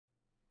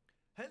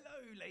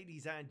Hello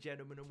ladies and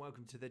gentlemen, and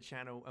welcome to the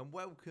channel, and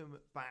welcome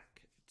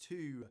back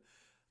to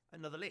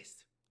another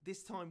list.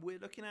 This time we're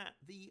looking at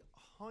the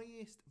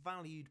highest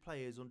valued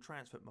players on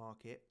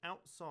Transfermarkt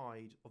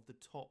outside of the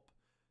top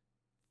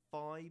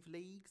 5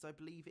 leagues, I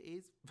believe it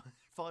is.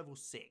 5 or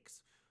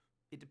 6.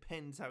 It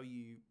depends how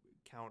you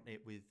count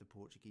it with the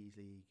Portuguese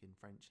league and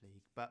French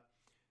league, but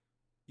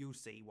you'll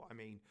see what I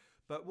mean.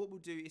 But what we'll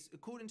do is,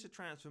 according to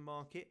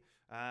Transfermarkt,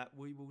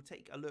 we will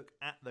take a look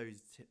at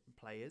those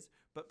players.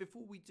 But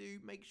before we do,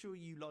 make sure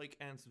you like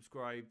and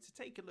subscribe to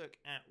take a look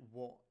at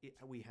what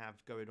we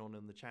have going on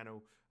the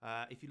channel.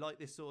 If you like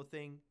this sort of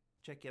thing,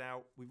 check it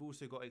out. We've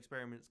also got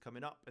experiments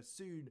coming up as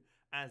soon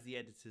as the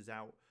editor's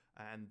out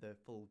and the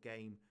full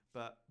game.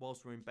 But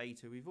whilst we're in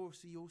beta, we've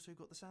also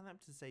got the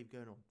Southampton save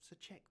going on. So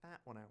check that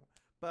one out.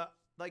 But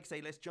like I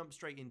say, let's jump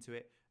straight into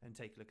it and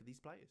take a look at these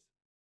players.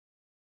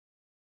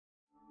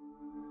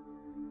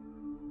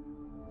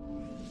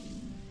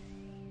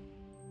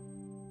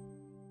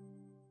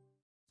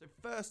 So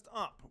first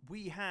up,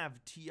 we have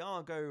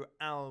Thiago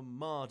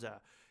Almada.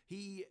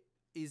 He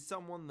is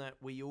someone that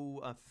we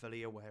all are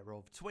fully aware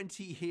of.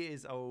 20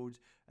 years old,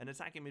 an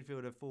attacking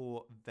midfielder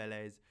for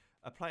Vélez,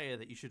 a player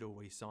that you should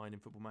always sign in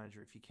Football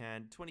Manager if you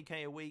can.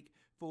 20k a week,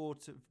 4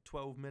 to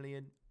 12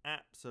 million,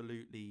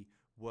 absolutely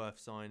worth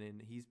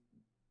signing. He's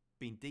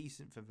been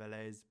decent for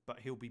Vélez, but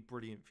he'll be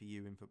brilliant for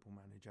you in Football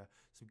Manager.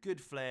 Some good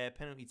flair,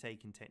 penalty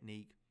taking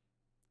technique.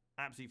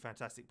 Absolutely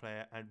fantastic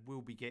player, and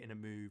will be getting a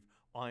move,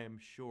 I am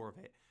sure of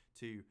it,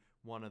 to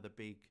one of the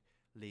big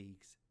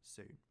leagues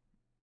soon.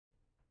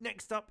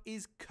 Next up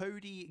is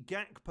Cody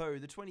Gakpo,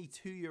 the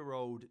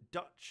 22-year-old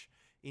Dutch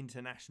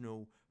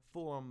international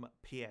from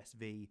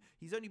PSV.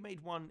 He's only made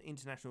one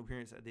international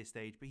appearance at this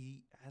stage, but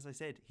as I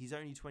said, he's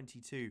only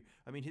 22.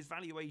 I mean, his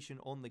valuation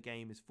on the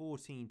game is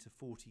 14 to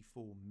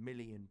 44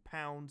 million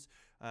pounds.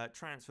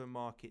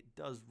 Transfermarkt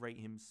does rate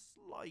him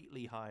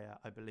slightly higher,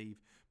 I believe,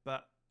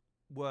 but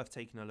worth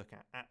taking a look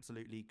at.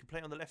 Absolutely. Can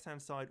play on the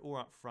left-hand side or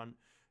up front.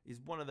 Is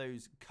one of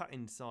those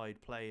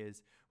cut-inside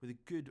players with a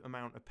good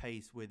amount of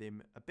pace with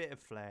him, a bit of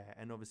flair,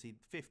 and obviously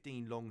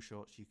 15 long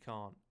shots. You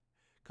can't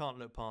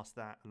look past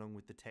that, along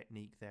with the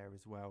technique there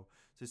as well.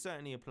 So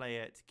certainly a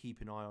player to keep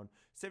an eye on.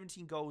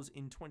 17 goals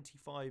in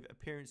 25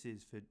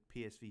 appearances for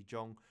PSV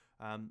Jong,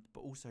 but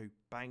also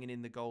banging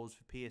in the goals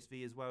for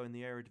PSV as well in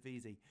the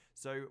Eredivisie.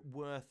 So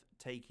worth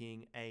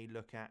taking a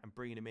look at and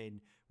bringing him in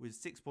with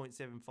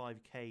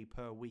 6.75k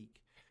per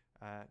week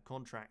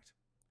contract.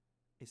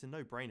 It's a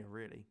no-brainer,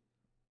 really.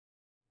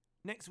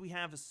 Next we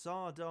have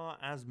Sardar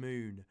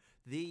Azmoun,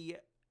 the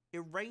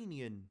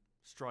Iranian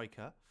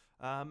striker.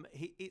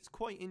 It's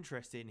quite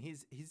interesting.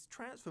 His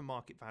transfer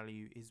market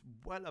value is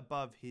well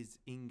above his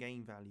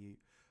in-game value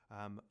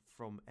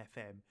from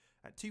FM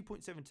at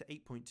 2.7 to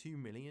 8.2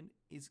 million.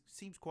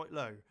 Seems quite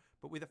low,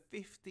 but with a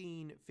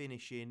 15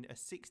 finishing, a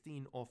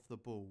 16 off the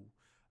ball,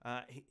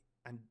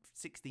 and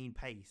 16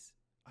 pace,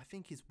 I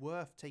think it's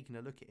worth taking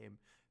a look at him.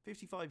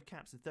 55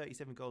 caps and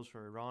 37 goals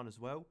for Iran as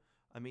well.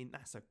 I mean,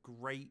 that's a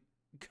great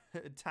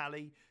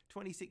tally.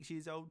 26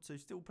 years old, so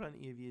still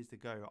plenty of years to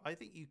go. I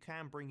think you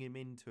can bring him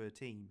into a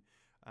team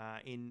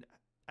in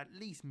at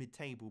least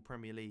mid-table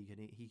Premier League, and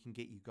he can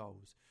get you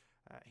goals.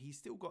 He's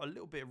still got a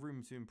little bit of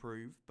room to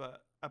improve,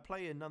 but a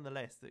player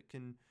nonetheless that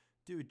can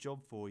do a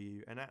job for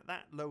you, and at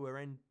that lower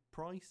end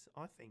price,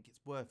 I think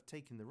it's worth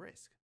taking the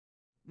risk.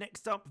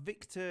 Next up,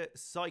 Viktor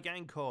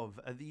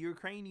Tsygankov, the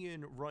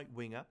Ukrainian right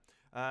winger,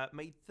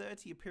 made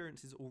 30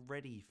 appearances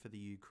already for the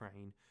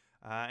Ukraine,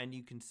 and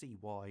you can see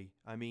why.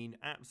 I mean,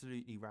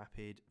 absolutely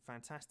rapid,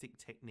 fantastic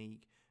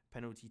technique,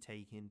 penalty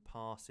taking,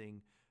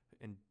 passing,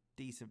 and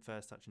decent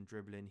first touch and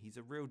dribbling. He's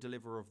a real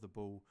deliverer of the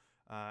ball,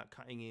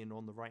 cutting in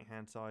on the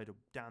right-hand side or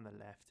down the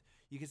left.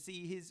 You can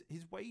see his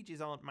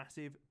wages aren't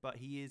massive, but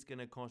he is going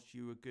to cost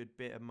you a good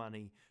bit of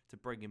money to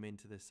bring him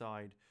into the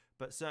side.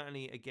 But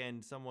certainly,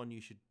 again, someone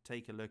you should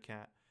take a look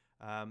at.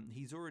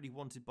 He's already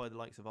wanted by the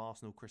likes of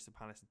Arsenal, Crystal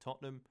Palace and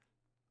Tottenham.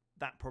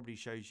 That probably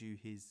shows you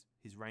his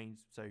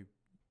range. So,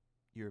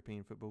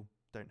 European football,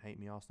 don't hate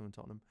me, Arsenal and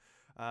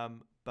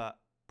Tottenham. But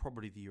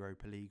probably the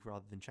Europa League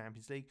rather than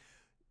Champions League.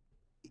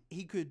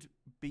 He could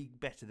be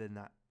better than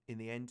that in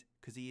the end,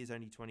 because he is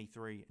only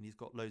 23 and he's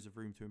got loads of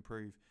room to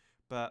improve.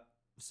 But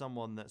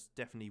someone that's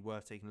definitely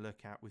worth taking a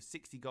look at, with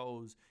 60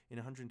 goals in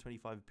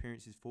 125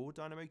 appearances for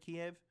Dynamo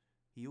Kiev.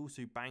 He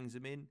also bangs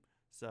them in,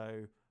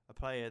 so a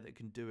player that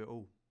can do it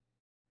all.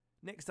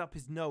 Next up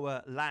is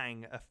Noah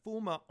Lang, a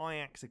former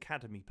Ajax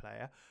Academy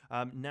player,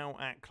 now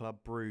at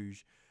Club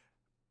Bruges.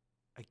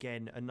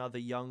 Again, another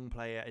young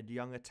player, a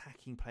young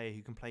attacking player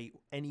who can play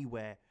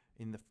anywhere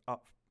in the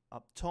up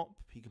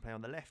top. He can play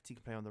on the left, he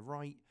can play on the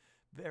right.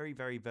 Very,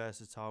 very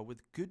versatile,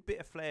 with good bit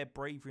of flair,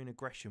 bravery and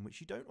aggression, which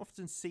you don't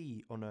often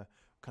see on a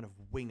kind of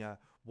winger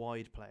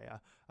wide player.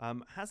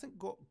 Hasn't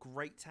got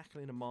great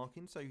tackling and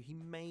marking, so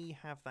he may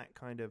have that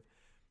kind of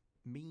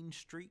mean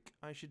streak,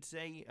 I should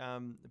say.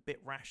 A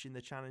bit rash in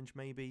the challenge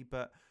maybe,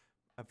 but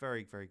a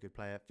very, very good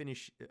player.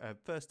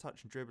 First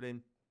touch and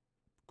dribbling,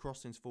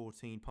 crossing's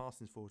 14,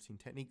 passing's 14,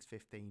 technique's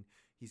 15.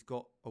 He's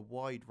got a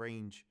wide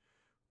range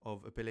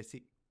of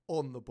ability.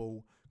 on the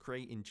ball,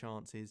 creating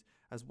chances,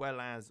 as well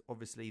as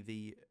obviously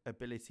the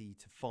ability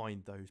to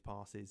find those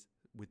passes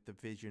with the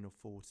vision of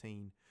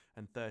 14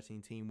 and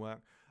 13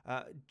 teamwork.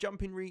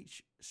 Jumping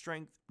reach,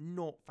 strength,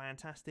 not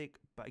fantastic,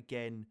 but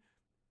again,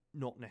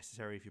 not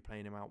necessary if you're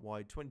playing him out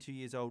wide. 22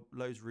 years old,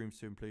 loads of rooms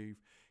to improve.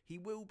 He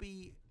will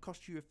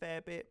cost you a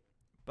fair bit,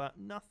 but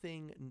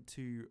nothing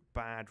too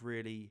bad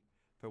really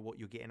for what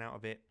you're getting out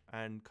of it,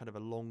 and kind of a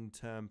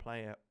long-term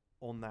player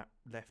on that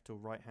left or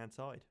right-hand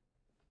side.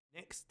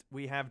 Next,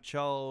 we have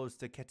Charles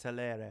de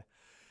Ketelaere,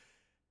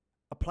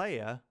 a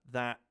player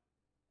that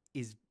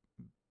is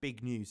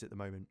big news at the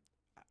moment.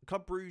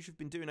 Club Brugge have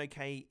been doing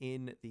okay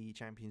in the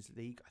Champions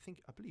League.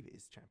 I believe it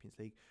is Champions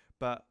League,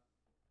 but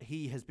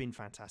he has been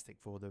fantastic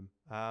for them.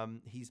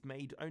 He's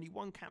made only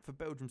one cap for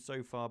Belgium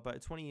so far, but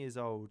at 20 years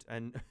old,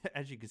 and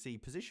as you can see,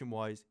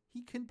 position-wise,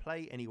 he can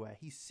play anywhere.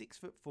 He's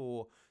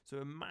 6'4", so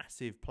a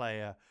massive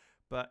player,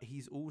 but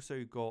he's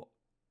also got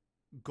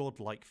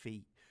godlike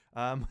feet.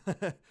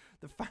 The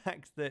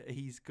fact that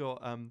he's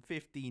got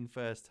 15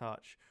 first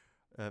touch,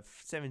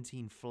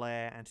 17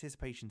 flair,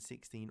 anticipation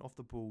 16, off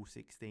the ball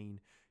 16.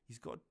 He's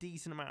got a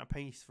decent amount of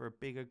pace for a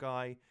bigger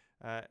guy.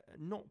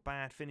 Not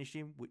bad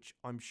finishing, which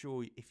I'm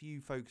sure if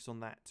you focus on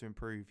that to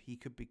improve, he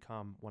could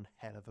become one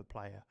hell of a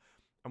player.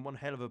 And one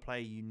hell of a player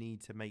you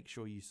need to make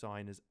sure you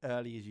sign as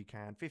early as you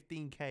can.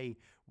 15k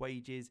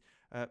wages,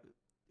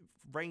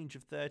 range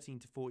of 13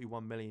 to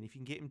 41 million. If you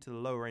can get him to the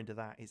lower end of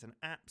that, it's an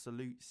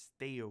absolute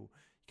steal.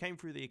 He came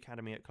through the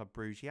academy at Club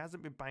Brugge. He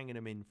hasn't been banging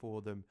them in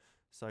for them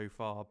so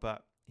far,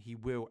 but he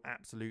will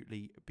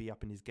absolutely be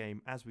up in his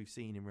game, as we've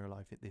seen in real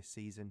life this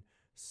season.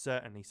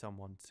 Certainly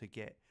someone to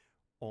get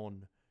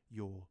on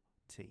your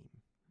team.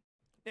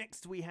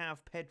 Next, we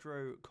have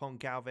Pedro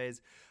Goncalves,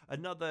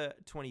 another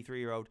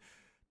 23-year-old.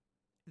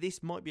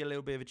 This might be a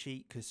little bit of a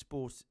cheat because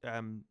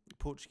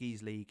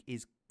Portuguese league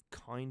is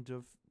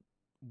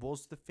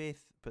was the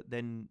 5th, but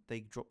then they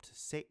dropped to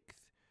 6th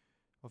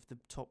of the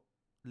top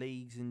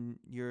leagues in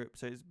Europe,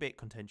 so it's a bit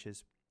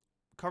contentious.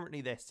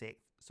 Currently, they're 6th,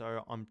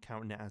 so I'm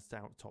counting it as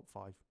down top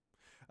 5.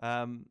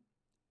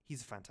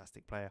 He's a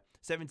fantastic player.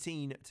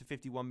 17 to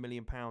 51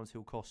 million pounds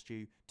he'll cost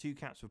you. 2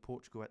 caps for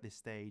Portugal at this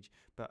stage,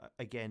 but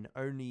again,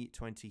 only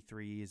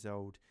 23 years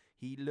old.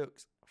 He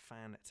looks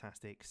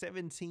fantastic.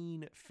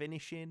 17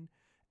 finishing,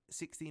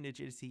 16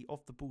 agility,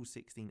 off the ball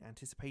 16,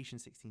 anticipation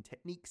 16,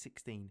 technique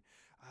 16.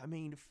 I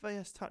mean,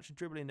 first touch and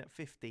dribbling at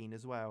 15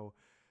 as well.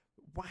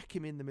 Whack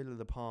him in the middle of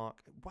the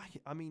park.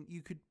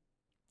 You could,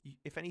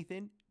 if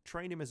anything,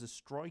 train him as a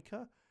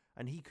striker,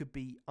 and he could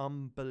be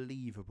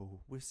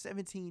unbelievable. With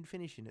 17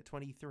 finishing at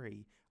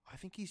 23, I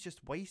think he's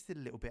just wasted a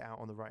little bit out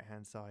on the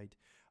right-hand side.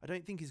 I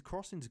don't think his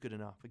crossing's good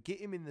enough. But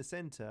get him in the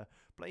centre,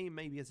 play him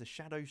maybe as a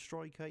shadow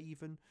striker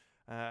even,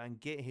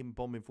 and get him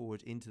bombing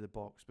forward into the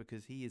box,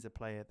 because he is a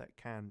player that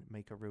can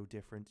make a real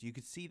difference. You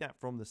could see that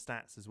from the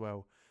stats as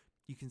well.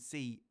 You can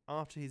see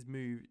after his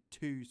move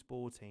to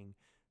Sporting,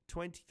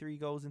 23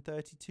 goals in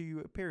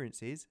 32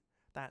 appearances.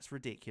 That's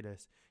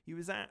ridiculous. He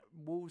was at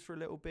Wolves for a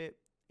little bit,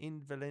 in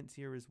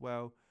Valencia as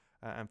well,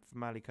 and for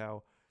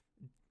Malicao.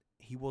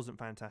 He wasn't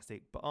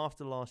fantastic, but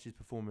after last year's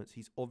performance,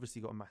 he's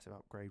obviously got a massive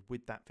upgrade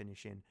with that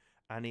finishing,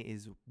 and it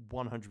is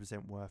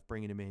 100% worth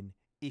bringing him in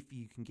if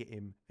you can get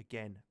him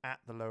again at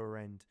the lower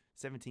end.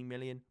 17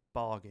 million,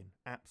 bargain,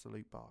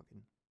 absolute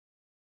bargain.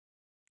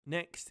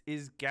 Next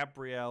is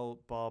Gabriel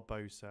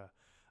Barbosa,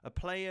 a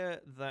player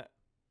that,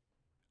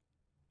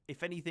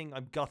 if anything,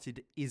 I'm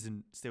gutted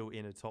isn't still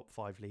in a top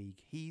 5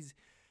 league. He's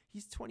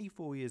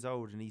 24 years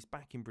old and he's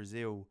back in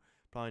Brazil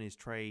playing his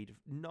trade.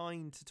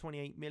 9 to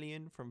 28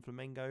 million from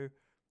Flamengo.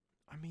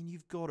 I mean,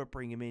 you've got to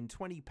bring him in.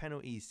 20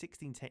 penalties,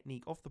 16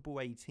 technique, off the ball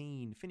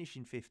 18,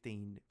 finishing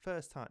 15,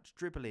 first touch,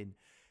 dribbling.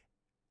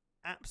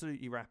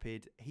 Absolutely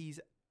rapid. He's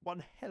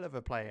one hell of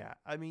a player.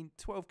 I mean,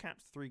 12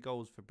 caps, 3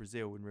 goals for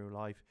Brazil in real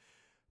life.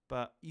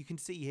 But you can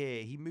see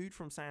here, he moved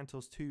from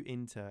Santos to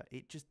Inter.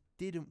 It just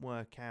didn't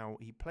work out.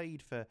 He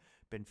played for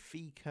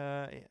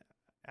Benfica,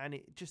 and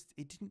it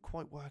didn't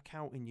quite work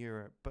out in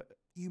Europe, but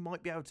you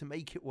might be able to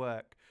make it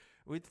work.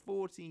 With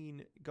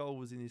 14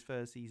 goals in his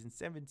first season,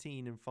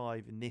 17 and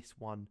 5 in this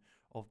one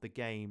of the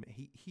game,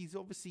 he's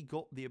obviously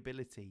got the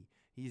ability.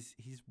 He's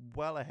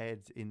well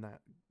ahead in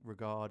that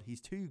regard. He's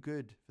too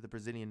good for the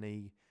Brazilian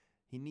league.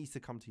 He needs to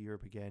come to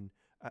Europe again.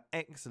 An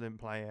excellent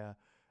player.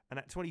 And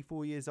at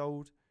 24 years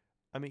old,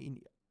 I mean,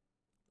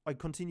 I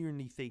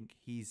continually think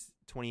he's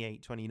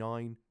 28,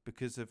 29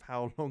 because of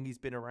how long he's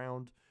been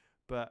around.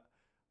 But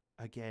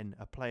again,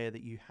 a player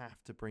that you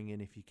have to bring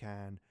in if you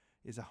can,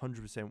 is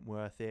 100%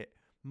 worth it.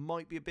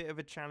 Might be a bit of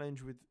a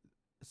challenge with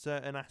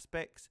certain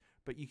aspects,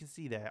 but you can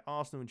see there,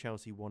 Arsenal and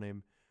Chelsea want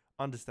him,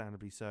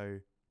 understandably so.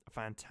 A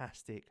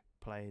fantastic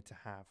player to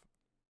have.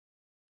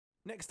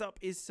 Next up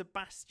is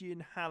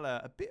Sebastian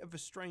Haller, a bit of a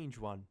strange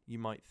one, you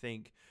might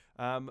think,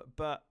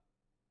 but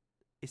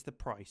it's the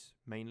price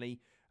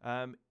mainly.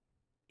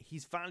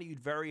 He's valued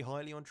very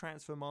highly on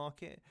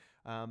Transfermarkt,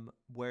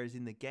 whereas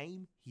in the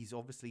game, he's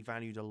obviously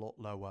valued a lot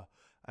lower.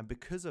 And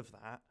because of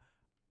that,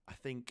 I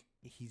think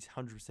he's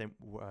 100%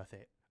 worth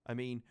it. I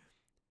mean,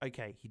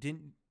 okay, he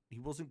didn't He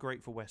wasn't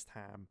great for West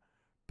Ham,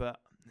 but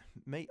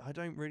mate, I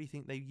don't really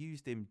think they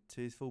used him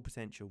to his full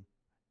potential.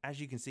 As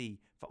you can see,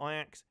 for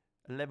Ajax,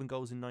 11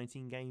 goals in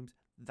 19 games,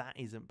 that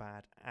isn't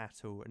bad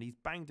at all. And he's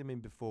banged him in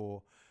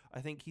before.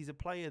 I think he's a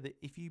player that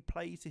if you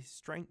play to his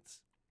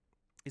strengths,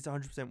 it's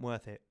 100%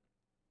 worth it.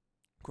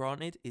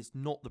 Granted, it's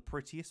not the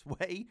prettiest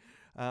way,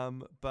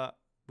 but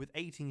with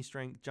 18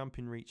 strength,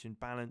 jumping reach and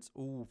balance,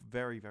 all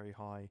very, very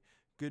high.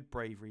 Good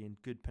bravery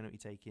and good penalty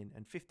taking,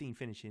 and 15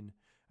 finishing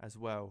as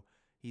well.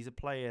 He's a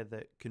player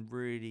that can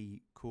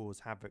really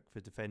cause havoc for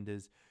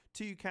defenders.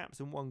 2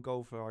 caps and 1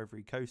 goal for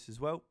Ivory Coast as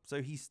well.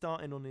 So he's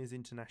starting on his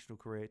international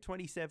career.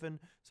 27,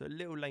 so a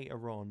little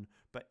later on,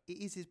 but it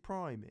is his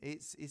prime.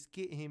 It's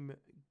get him,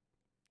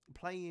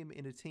 play him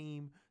in a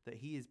team that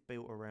he is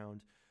built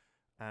around,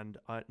 and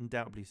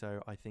undoubtedly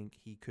so. I think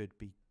he could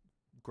be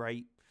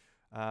great.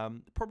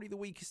 Probably the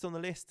weakest on the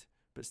list,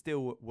 but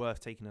still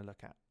worth taking a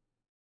look at.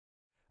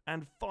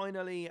 And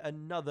finally,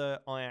 another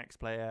Ajax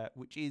player,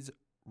 which is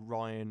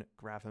Ryan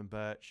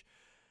Gravenberch.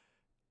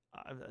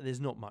 There's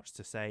not much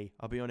to say.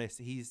 I'll be honest,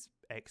 he's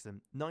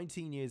excellent.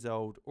 19 years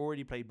old,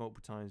 already played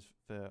multiple times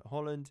for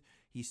Holland.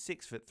 He's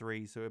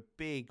 6'3", so a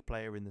big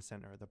player in the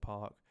centre of the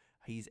park.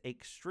 He's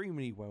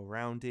extremely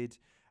well-rounded,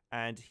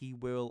 and he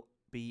will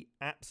be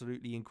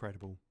absolutely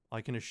incredible,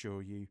 I can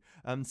assure you.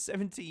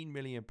 17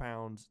 million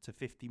pounds to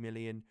 50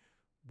 million,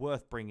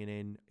 worth bringing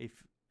in.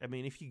 If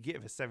you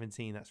give a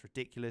 17, that's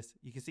ridiculous.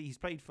 You can see he's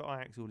played for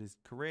Ajax all his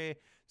career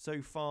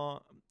so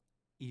far.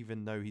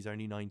 Even though he's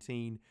only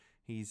 19,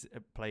 he's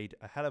played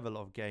a hell of a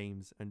lot of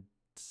games and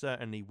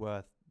certainly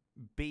worth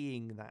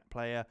being that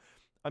player.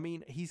 I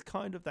mean, he's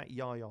kind of that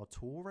Yaya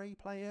Toure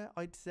player,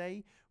 I'd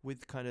say,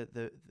 with kind of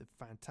the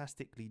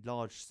fantastically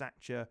large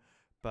stature,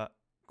 but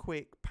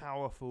quick,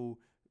 powerful,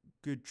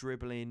 good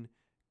dribbling,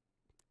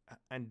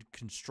 and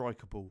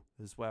strikeable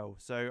as well.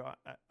 So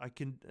I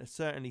can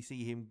certainly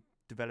see him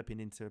developing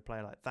into a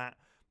player like that,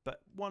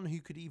 but one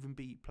who could even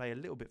play a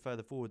little bit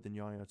further forward than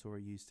Yaya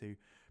Toure used to.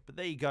 But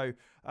there you go.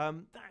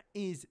 That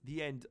is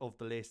the end of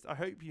the list. I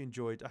hope you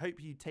enjoyed. I hope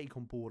you take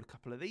on board a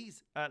couple of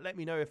these. Let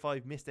me know if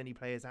I've missed any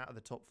players out of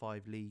the top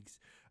 5 leagues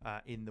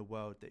in the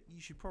world that you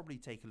should probably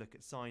take a look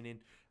at signing.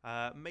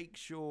 Make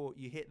sure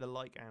you hit the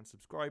like and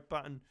subscribe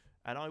button,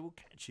 and I will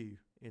catch you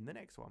in the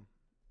next one.